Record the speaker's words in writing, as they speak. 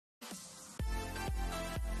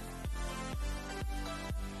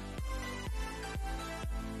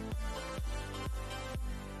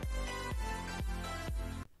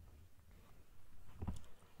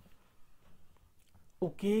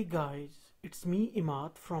Okay guys, it's me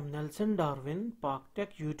Imad from Nelson Darwin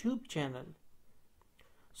ParkTech YouTube channel.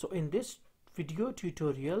 So in this video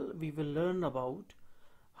tutorial we will learn about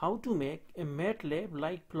how to make a MATLAB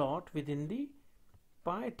like plot within the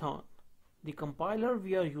Python. The compiler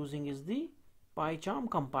we are using is the pycharm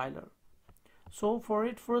compiler. So for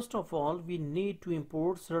it, first of all, we need to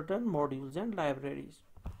import certain modules and libraries.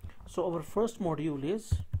 So our first module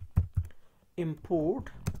is import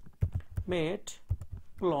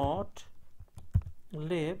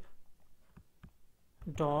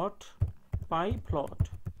matlab.pyplot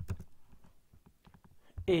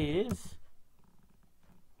is,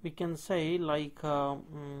 we can say, like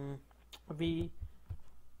VMLT.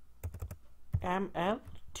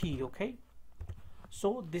 okay,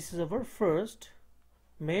 so this is our first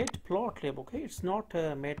matplotlib. okay, it's not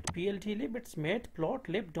matplt-lib, it's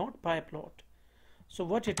matplotlib.pyplot. So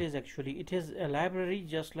what it is actually, it is a library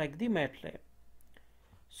just like the MATLAB.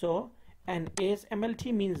 So, and as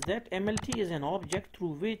MLT means that MLT is an object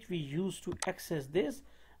through which we use to access this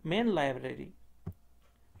main library.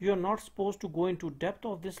 You are not supposed to go into depth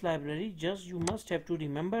of this library, just you must have to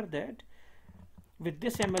remember that with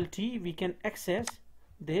this MLT we can access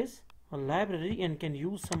this library and can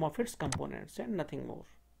use some of its components and nothing more.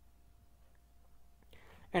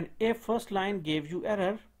 And if first line gave you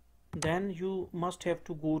error, then you must have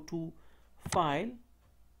to go to file,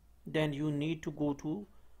 then you need to go to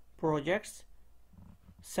projects,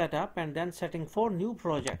 setup, and then setting for new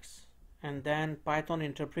projects, and then Python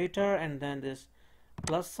interpreter, and then this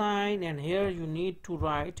plus sign, and here you need to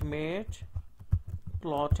write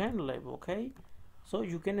matplotlib. okay, so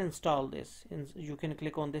you can install this, you can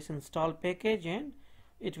click on this install package and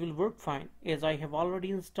it will work fine, as I have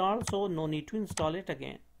already installed, so no need to install it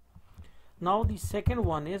again. Now the second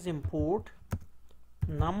one is import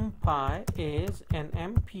numpy as an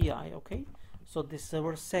MPI. okay, so this is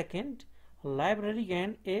our second library,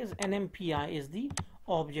 and as NMPI is the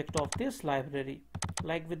object of this library.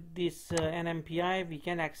 Like with this NMPI we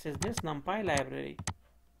can access this numpy library.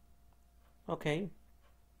 Okay,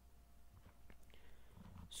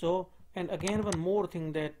 so, and again one more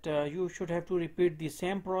thing, that you should have to repeat the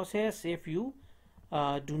same process if you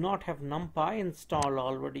do not have numpy installed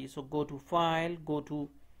already. So go to file, go to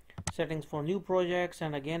settings for new projects,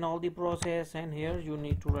 and again all the process, and here you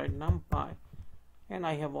need to write numpy, and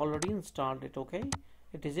I have already installed it. okay,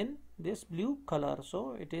 it is in this blue color,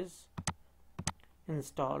 so it is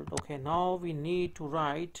installed. Okay, now we need to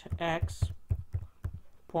write x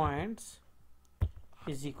points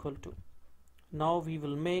is equal to, now we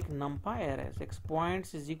will make numpy arrays. X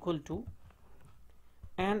points is equal to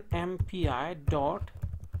NMPI dot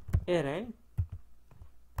array.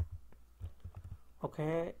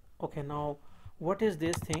 Okay, now what is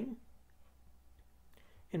this thing?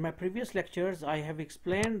 In my previous lectures I have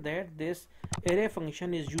explained that this array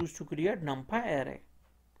function is used to create numpy array.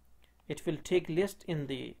 It will take list in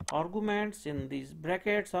the arguments, in these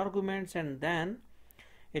brackets arguments, and then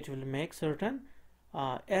it will make certain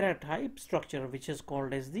array type structure which is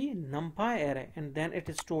called as the numpy array, and then it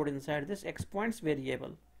is stored inside this x points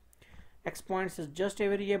variable. X points is just a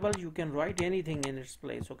variable, you can write anything in its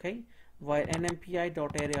place. okay, while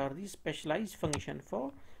NMPI.array are the specialized function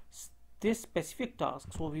for this specific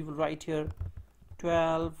task. So we will write here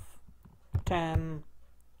 12, 10,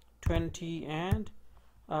 20, and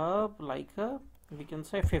we can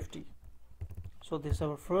say 50. So this is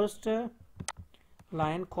our first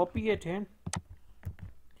line. Copy it and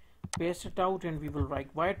paste it out, and we will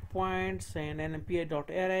write white points and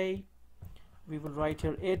NMPI.array. we will write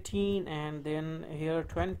here 18, and then here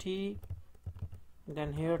 20,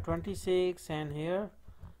 then here 26, and here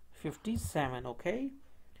 57. okay,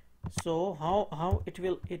 so how it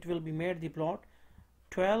will be made, the plot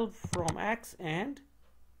 12 from x, and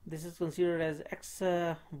this is considered as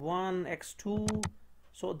x1, x2,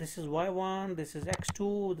 so this is y1, this is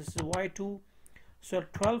x2, this is y2. So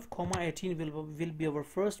 12, 18 will be our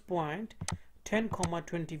first point, 10,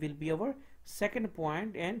 20 will be our second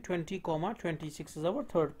point, and 20, 26 is our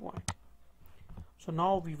third point. So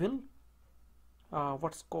now we will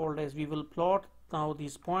what's called as, we will plot now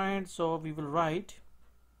these points. So we will write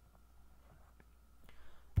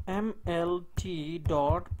mlt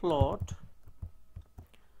dot plot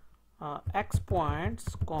x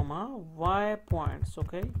points y points.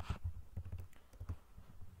 okay,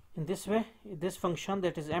 in this way, this function,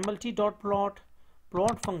 that is mlt.plot,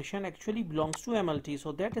 plot function actually belongs to MLT,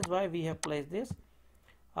 so that is why we have placed this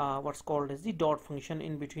what's called as the dot function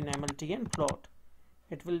in between MLT and plot.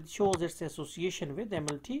 It will shows its association with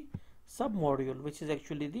MLT submodule, which is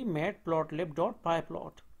actually the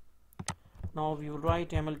matplotlib.pyplot. Now we will write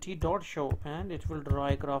mlt.show and it will draw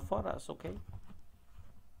a graph for us. Okay,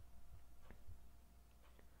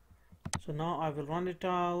 so now I will run it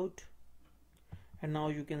out, and now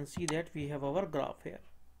you can see that we have our graph here.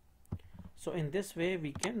 So in this way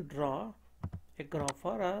we can draw a graph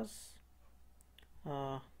for us,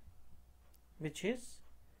 which is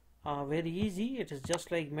very easy. It is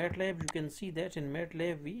just like MATLAB. You can see that in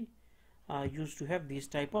MATLAB we used to have these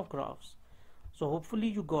type of graphs. So hopefully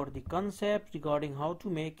you got the concept regarding how to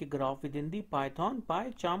make a graph within the Python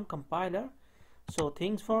PyCharm compiler. So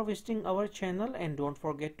thanks for visiting our channel and don't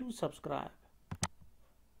forget to subscribe.